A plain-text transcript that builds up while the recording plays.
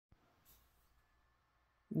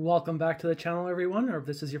Welcome back to the channel, everyone, or if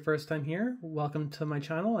this is your first time here, welcome to my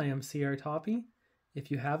channel. I am CR Toppy. If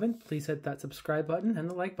you haven't, please hit that subscribe button and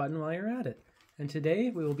the like button while you're at it. And today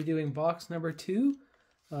we will be doing box number 2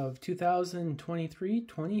 of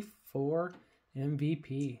 2023-24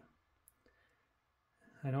 MVP.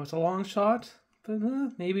 I know it's a long shot, but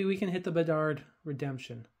maybe we can hit the Bedard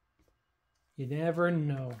redemption. You never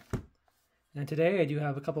know. And today I do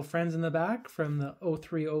have a couple friends in the back from the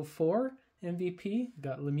 03-04 MVP.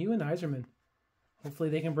 Got Lemieux and Iserman. Hopefully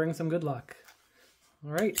they can bring some good luck. All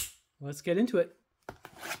right, let's get into it.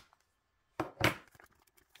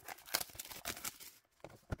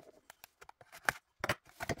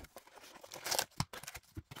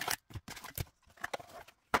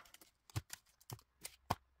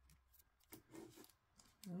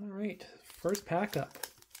 All right, first pack up.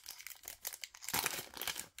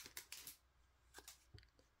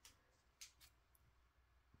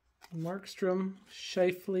 Markstrom,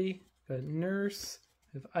 Scheifele, got Nurse,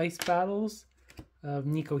 we have Ice Battles of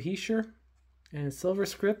Nico Hischier, and Silver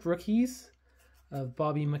Script Rookies of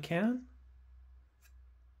Bobby McCann.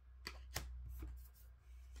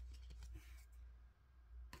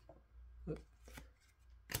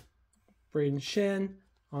 Braden Shen,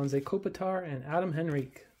 Anze Kopitar, and Adam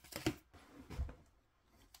Henrique.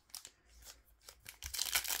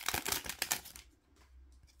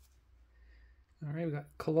 All right, we got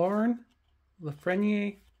Killorn,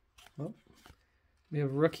 Lafreniere. Oh, we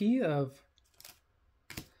have rookie of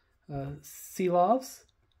Seelovs.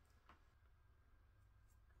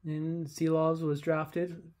 And Seelovs was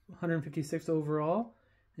drafted 156th overall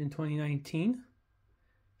in 2019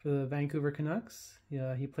 for the Vancouver Canucks.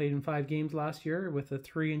 Yeah, he played in 5 games last year with a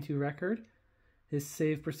 3-2 record. His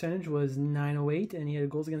save percentage was .908, and he had a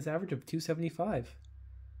goals against average of .275.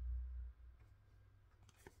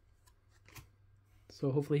 So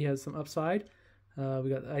hopefully he has some upside. We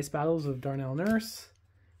got the Ice Battles of Darnell Nurse.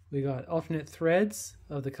 We got Alternate Threads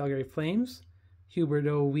of the Calgary Flames,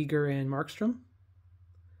 Huberdeau, Weegar, and Markstrom.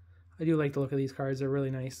 I do like the look of these cards. They're really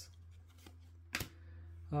nice.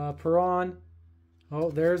 Perron. Oh,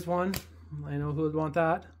 there's one. I know who would want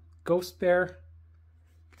that. Ghost Bear.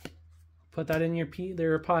 Put that in your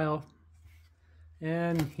pile.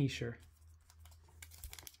 And Hischier.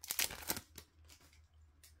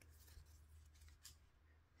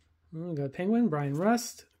 We got Penguin, Brian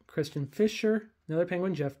Rust, Christian Fischer, another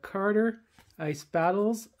Penguin, Jeff Carter, Ice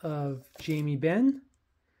Battles of Jamie Benn,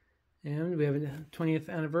 and we have a 20th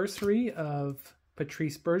anniversary of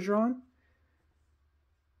Patrice Bergeron,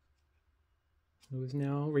 who is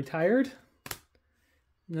now retired.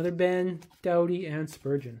 Another Ben, Doughty, and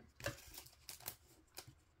Spurgeon.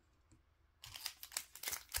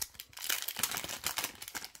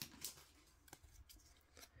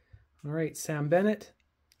 All right, Sam Bennett,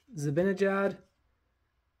 Zibanejad,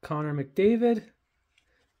 Connor McDavid,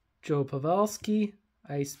 Joe Pavelski,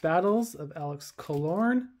 Ice Battles of Alex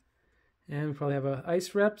Killorn, and we probably have a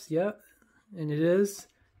Ice Reps, yeah, and it is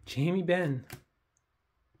Jamie Benn.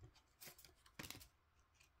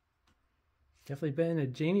 Definitely been a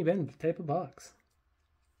Jamie Benn type of box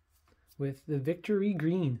with the Victory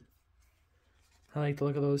Green. I like the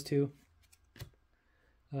look of those two.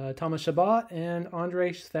 Thomas Chabot and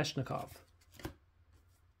Andrei Svechnikov.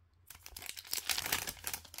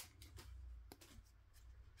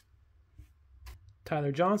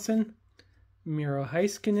 Tyler Johnson, Miro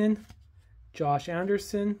Heiskanen, Josh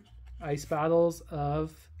Anderson, Ice Battles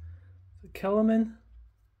of Kellerman.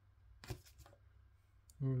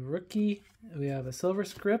 Rookie, we have a Silver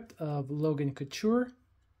Script of Logan Couture,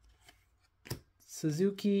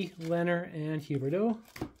 Suzuki, Leonard, and Huberdeau.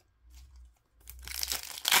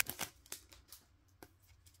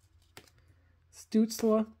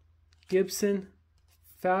 Stützle, Gibson,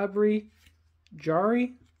 Fabry,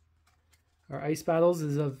 Jari. Our Ice Battles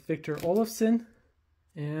is of Victor Olofsson.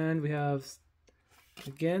 And we have,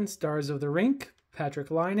 again, Stars of the Rink,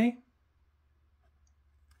 Patrick Laine.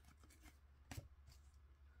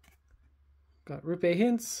 Got Rupe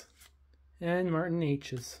Hintz and Martin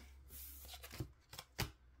H's.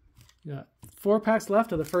 Got 4 packs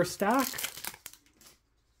left of the first stack.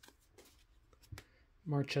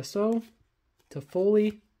 Marchessault,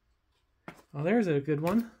 Toffoli. Oh, there's a good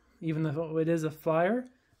one. Even though it is a flyer.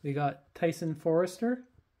 We got Tyson Forrester.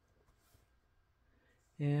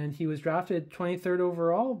 And he was drafted 23rd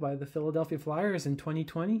overall by the Philadelphia Flyers in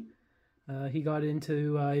 2020. He got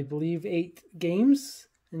into, I believe, 8 games.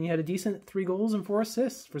 And he had a decent 3 goals and 4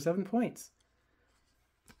 assists for 7 points.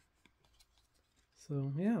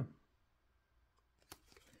 So, yeah.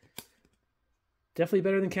 Definitely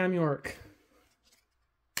better than Cam York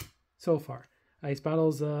so far. Ice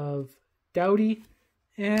Battles of Doughty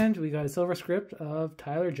And we got a silver script of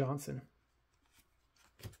Tyler Johnson.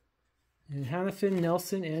 And Hannafin,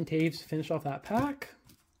 Nelson, and Taves finish off that pack.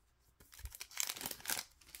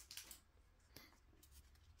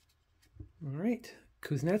 All right,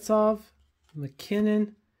 Kuznetsov,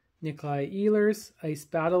 McKinnon, Nikolai Ehlers, Ice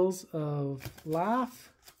Battles of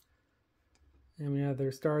Laugh. And we have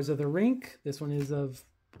their Stars of the Rink. This one is of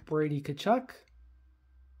Brady Tkachuk.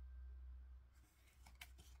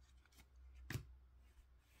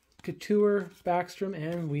 Couture, Backstrom,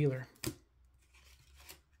 and Wheeler.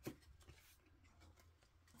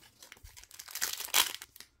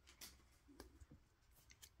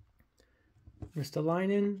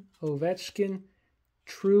 Ristolainen, Ovechkin,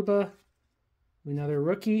 Trouba, another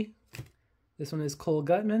rookie. This one is Cole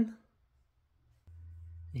Gutman.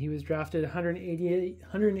 He was drafted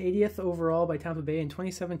 180th overall by Tampa Bay in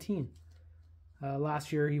 2017.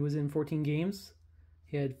 Last year he was in 14 games.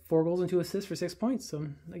 He had 4 goals and 2 assists for 6 points. So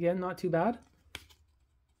again, not too bad.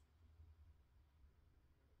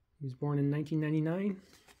 He was born in 1999.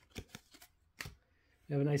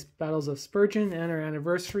 We have a nice Battles of Spurgeon, and our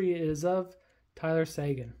anniversary is of Tyler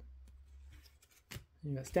Seguin.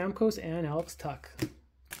 You got Stamkos and Alex Tuck.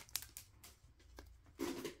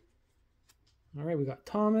 All right, we got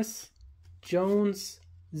Thomas, Jones,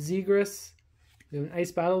 Zegras. We have an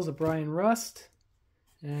Ice Battles of Brian Rust.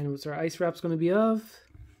 And what's our ice wrap's going to be of?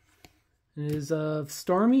 It is of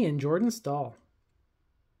Stormy and Jordan Stahl.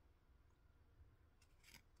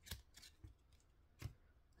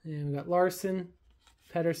 And we got Larson,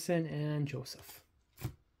 Pedersen, and Joseph.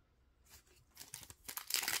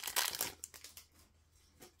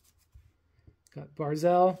 Got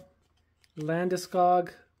Barzell,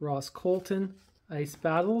 Landeskog, Ross Colton, Ice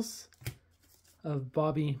Battles of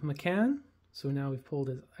Bobby McCann. So now we've pulled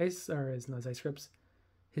his ice, or his, not his ice scripts,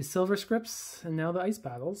 his silver scripts, and now the Ice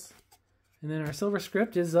Battles. And then our silver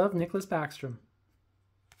script is of Nicholas Backstrom.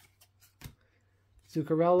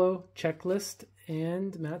 Zuccarello, Checklist,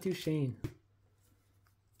 and Matt Duchene.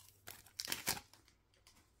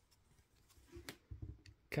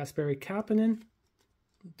 Kasperi Kapanen,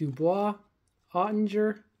 Dubois,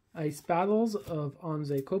 Ottinger, Ice Battles of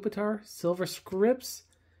Anze Kopitar, Silver Scripts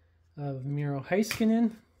of Miro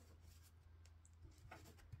Heiskanen.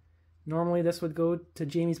 Normally this would go to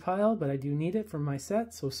Jamie's pile, but I do need it for my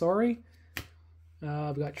set, so sorry. We've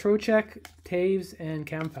got Trocheck, Taves, and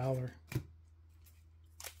Cam Fowler.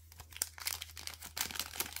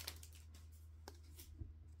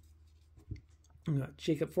 We've got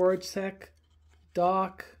Jacob Voracek,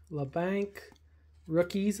 Doc, LeBanc,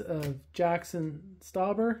 rookies of Jackson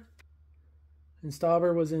Stauber. And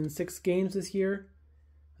Stauber was in 6 games this year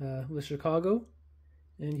with Chicago,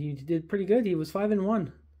 and he did pretty good. He was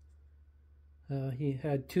 5-1. He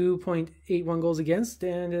had 2.81 goals against,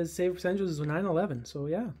 and his save percentage was 911. So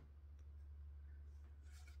yeah,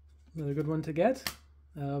 another good one to get.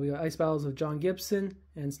 We got Ice Battles of John Gibson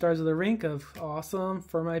and Stars of the Rink of awesome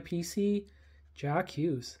for my PC, Jack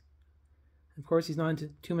Hughes. Of course, he's not into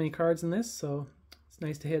too many cards in this, so it's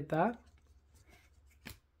nice to hit that.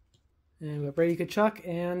 And we got Brady Tkachuk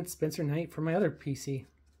and Spencer Knight for my other PC.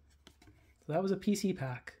 So that was a PC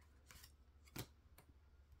pack.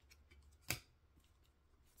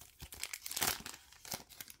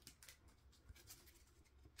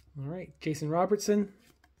 All right, Jason Robertson,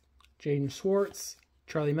 Jaden Schwartz,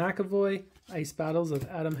 Charlie McAvoy, Ice Battles of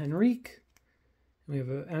Adam Henrique. We have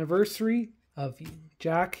an anniversary of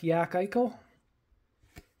Jack Yak Eichel,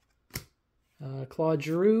 Claude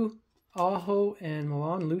Giroux, Aho, and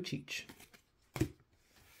Milan Lucic.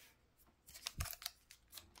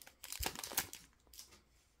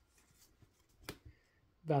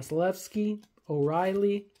 Vasilevsky,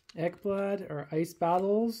 O'Reilly, Ekblad. Our Ice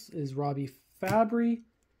Battles is Robbie Fabry.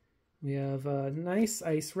 We have nice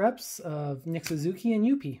ice reps of Nick Suzuki and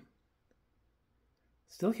Yupi.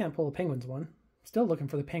 Still can't pull a Penguins one. Still looking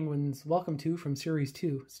for the Penguins Welcome To from Series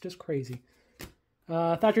 2. It's just crazy.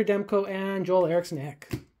 Thatcher Demko and Joel Eriksson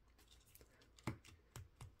Ek.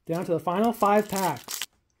 Down to the final 5 packs.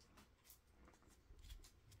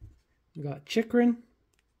 We got Chikrin.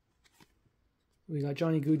 We got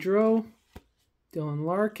Johnny Gaudreau. Dylan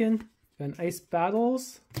Larkin. Got Ice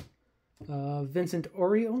Battles. Vincent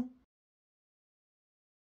Oreo.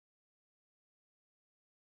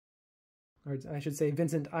 Or I should say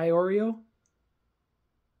Vincent Iorio.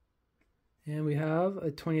 And we have a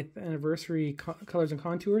 20th anniversary Colors and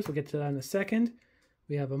Contours. We'll get to that in a second.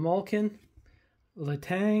 We have a Malkin,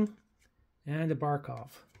 Letang, and a Barkov.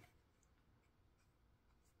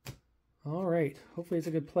 All right. Hopefully it's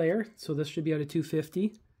a good player. So this should be out of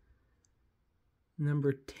 250.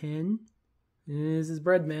 Number 10 It is his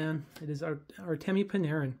bread man. It is Artemi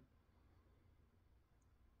Panarin.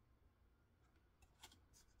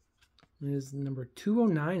 It is number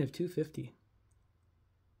 209 of 250.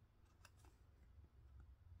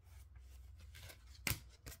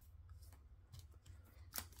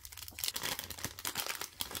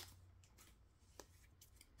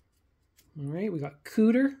 All right, we got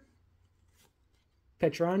Cooter,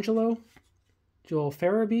 Pietrangelo, Joel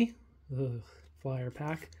Farabee, flyer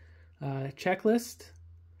pack, checklist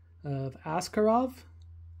of Askarov,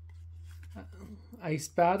 Ice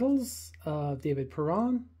Battles of David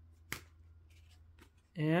Perron,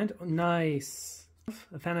 and nice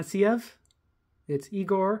Afanasiev. It's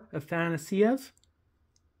Igor Afanasiev.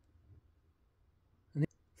 So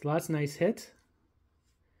that's a nice hit.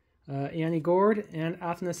 Yanni Gord and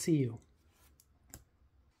Athanasiou.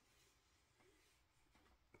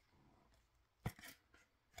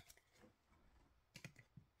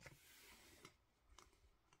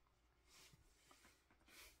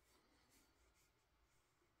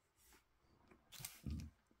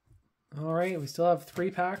 All right, we still have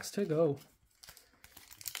 3 packs to go.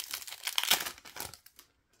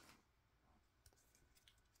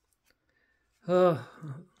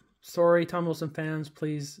 Sorry, Tom Wilson fans,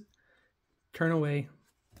 please turn away.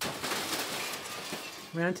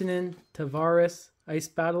 Rantanen, Tavares, Ice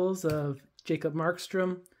Battles of Jacob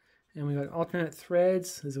Markstrom, and we got alternate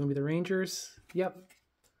threads. This is going to be the Rangers. Yep.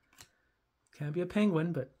 Can't be a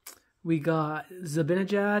Penguin, but we got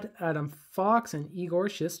Zibanejad, Adam Fox, and Igor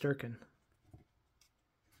Shesterkin.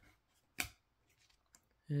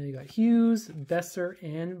 And you got Hughes, Besser,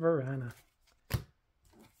 and Verana.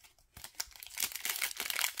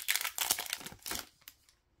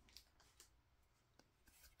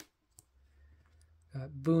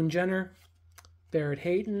 Got Boone Jenner, Barrett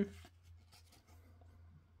Hayton.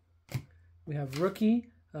 We have rookie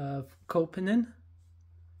of Koppanen.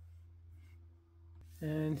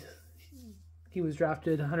 And he was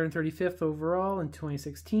drafted 135th overall in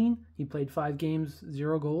 2016. He played 5 games,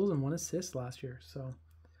 0 goals, and 1 assist last year. So.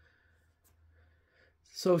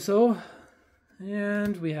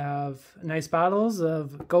 And we have nice battles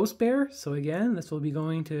of Ghost Bear. So again, this will be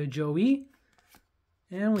going to Joey.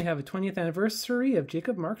 And we have a 20th anniversary of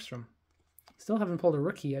Jacob Markstrom. Still haven't pulled a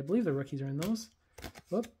rookie. I believe the rookies are in those.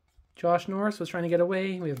 Whoop. Josh Norris was trying to get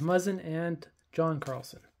away. We have Muzzin and John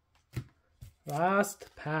Carlson. Last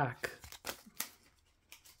pack.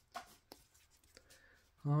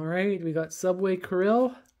 All right, we got Subway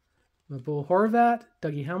Kirill, Bo Horvat,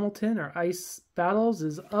 Dougie Hamilton. Our Ice Battles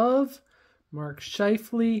is of Mark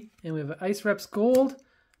Scheifele, and we have an Ice Reps Gold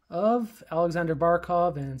of Alexander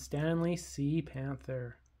Barkov and Stanley C.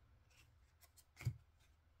 Panther.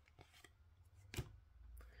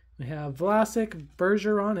 We have Vlasic,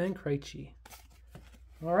 Bergeron, and Krejci.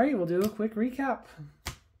 All right, we'll do a quick recap.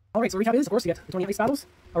 All right, so recap is, of course, you get the 20 Ice Battles.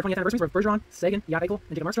 Our 20th anniversaries were Bergeron, Sagan, Eichel,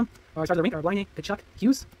 and Jacob Markstrom. Our stars of the rink are Bliney, Kachuk,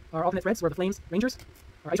 Hughes. Our alternate threads were the Flames, Rangers.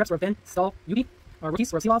 Our ice reps were Ben, Stahl, Yubi. Our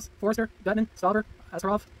rookies were Seelovs, Forrester, Gutman, Stauber,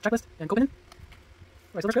 Askarov, Checklist, and Koppanen.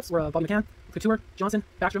 Our silver scripts were Bobby McCann, Couture, Johnson,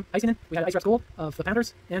 Backstrom, Icinen. We had Ice Reps Gold of the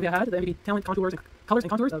Panthers, and we had the MVP talent contours and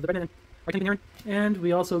colors of the Brendan and Artemi Panarin. And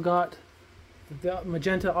we also got the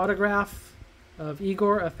magenta autograph of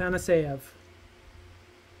Igor Afanasiev.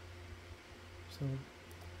 So,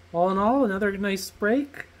 all in all, another nice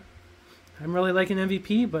break. I'm really liking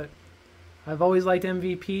MVP, but I've always liked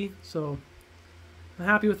MVP, so I'm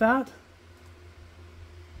happy with that.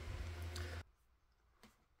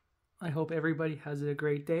 I hope everybody has a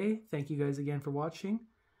great day. Thank you guys again for watching,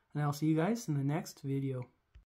 and I'll see you guys in the next video.